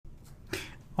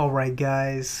All right,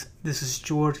 guys, this is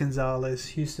George Gonzalez,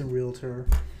 Houston Realtor,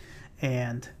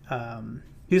 and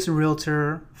Houston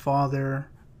Realtor, father,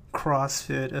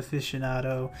 CrossFit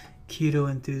aficionado,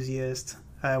 keto enthusiast.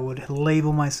 I would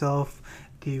label myself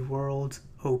the world's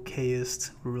okayest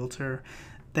realtor.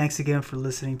 Thanks again for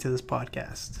listening to this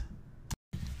podcast.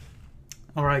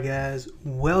 All right, guys,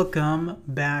 welcome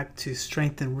back to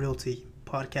Strength and Realty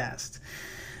podcast.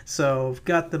 So I've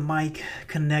got the mic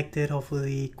connected.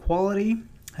 Hopefully the quality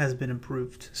has been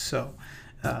improved. So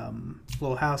a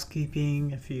little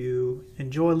housekeeping. If you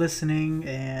enjoy listening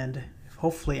and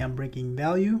hopefully I'm bringing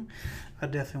value, I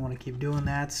definitely want to keep doing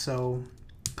that. So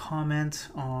comment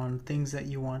on things that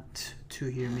you want to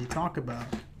hear me talk about.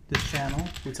 This channel,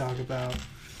 we talk about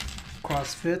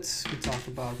CrossFits, we talk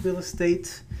about real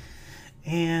estate,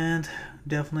 and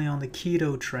definitely on the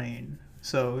keto train.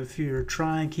 So if you're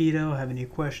trying keto, have any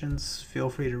questions, feel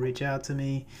free to reach out to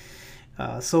me.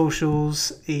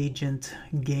 Socials, Agent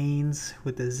Gains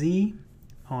with a Z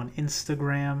on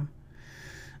Instagram.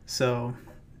 So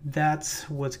that's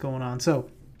what's going on.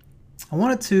 So I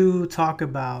wanted to talk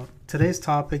about, today's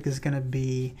topic is going to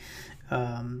be,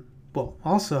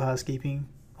 also housekeeping,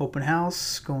 open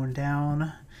house going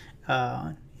down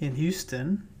in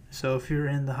Houston. So if you're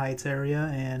in the Heights area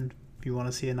and you want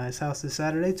to see a nice house this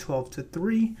Saturday, 12 to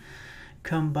 3,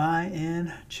 come by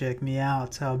and check me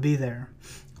out. I'll be there.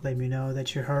 Let me know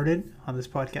that you heard it on this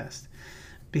podcast.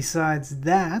 Besides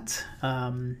that,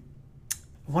 I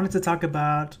wanted to talk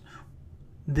about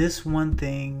this one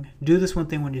thing. Do this one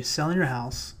thing when you're selling your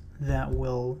house that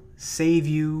will save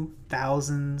you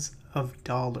thousands of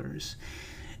dollars.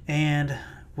 And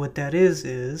what that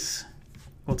is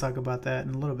we'll talk about that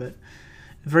in a little bit.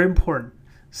 Very important.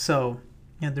 So,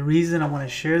 the reason I want to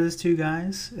share this to you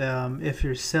guys, if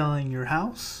you're selling your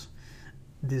house,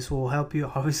 this will help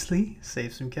you obviously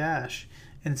save some cash.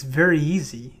 And it's very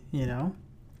easy,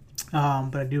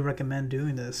 but I do recommend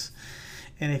doing this.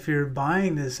 And if you're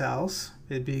buying this house,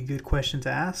 it'd be a good question to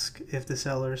ask if the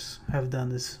sellers have done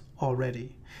this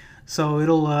already. So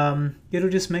it'll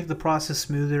just make the process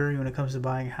smoother when it comes to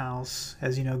buying a house.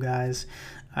 As you know, guys,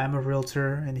 I'm a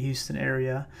realtor in the Houston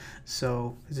area.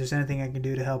 So if there's anything I can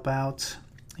do to help out,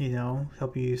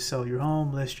 help you sell your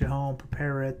home, list your home,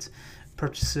 prepare it,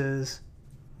 purchases,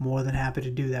 more than happy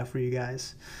to do that for you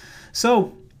guys.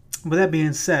 So with that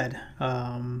being said,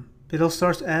 it all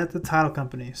starts at the title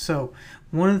company. So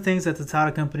one of the things that the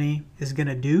title company is going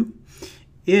to do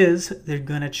is they're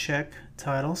going to check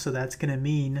title. So that's going to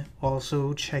mean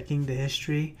also checking the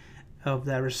history of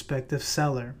that respective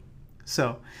seller.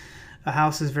 So a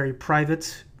house is very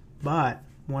private, but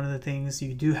one of the things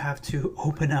you do have to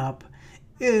open up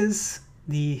is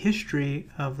the history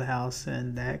of the house,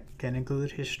 and that can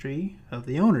include history of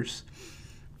the owners.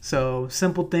 So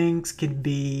simple things could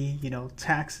be,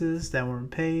 taxes that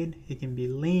weren't paid. It can be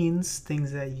liens,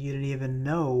 things that you didn't even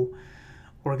know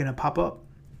were going to pop up.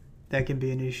 That can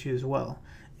be an issue as well.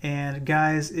 And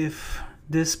guys, if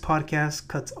this podcast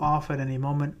cuts off at any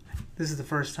moment, this is the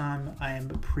first time I am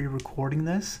pre-recording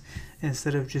this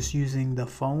instead of just using the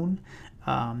phone,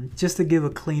 just to give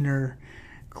a cleaner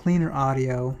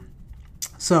audio.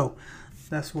 So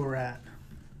that's where we're at.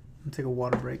 I'm gonna take a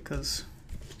water break because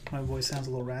my voice sounds a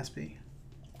little raspy.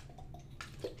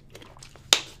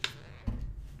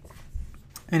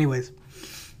 Anyways,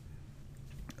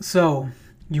 so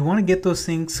you want to get those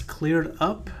things cleared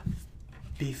up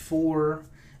before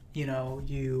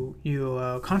you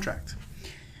contract,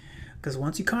 because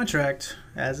once you contract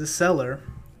as a seller,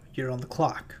 you're on the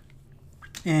clock,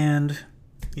 and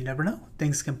you never know,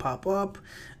 things can pop up.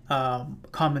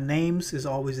 Common names is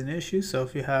always an issue. So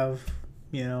if you have,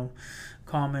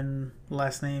 common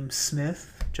last name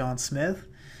Smith, John Smith,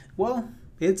 well,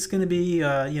 it's going to be,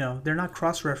 they're not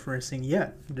cross-referencing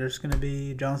yet. There's going to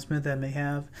be John Smith that may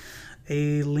have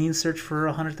a lien search for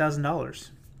 $100,000.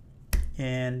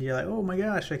 And you're like, oh my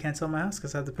gosh, I can't sell my house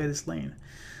because I have to pay this lien.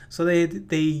 So they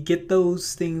get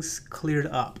those things cleared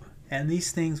up. And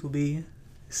these things will be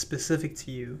specific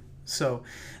to you. So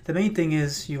the main thing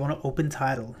is you want to open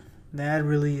title. That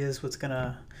really is what's going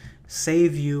to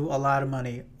save you a lot of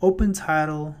money. Open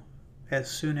title as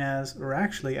soon as, or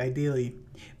actually ideally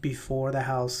before the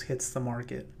house hits the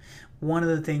market. One of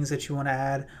the things that you want to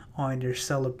add on your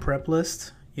seller prep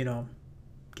list,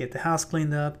 get the house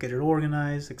cleaned up, get it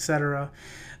organized, etc.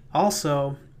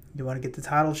 Also, you want to get the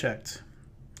title checked.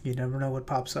 You never know what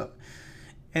pops up.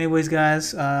 Anyways,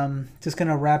 guys, just going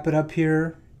to wrap it up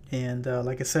here. And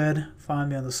like I said, find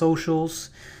me on the socials.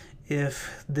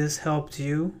 If this helped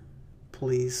you,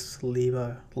 please leave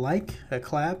a like, a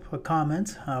clap, a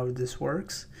comment, however this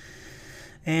works.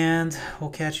 And we'll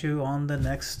catch you on the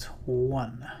next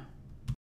one.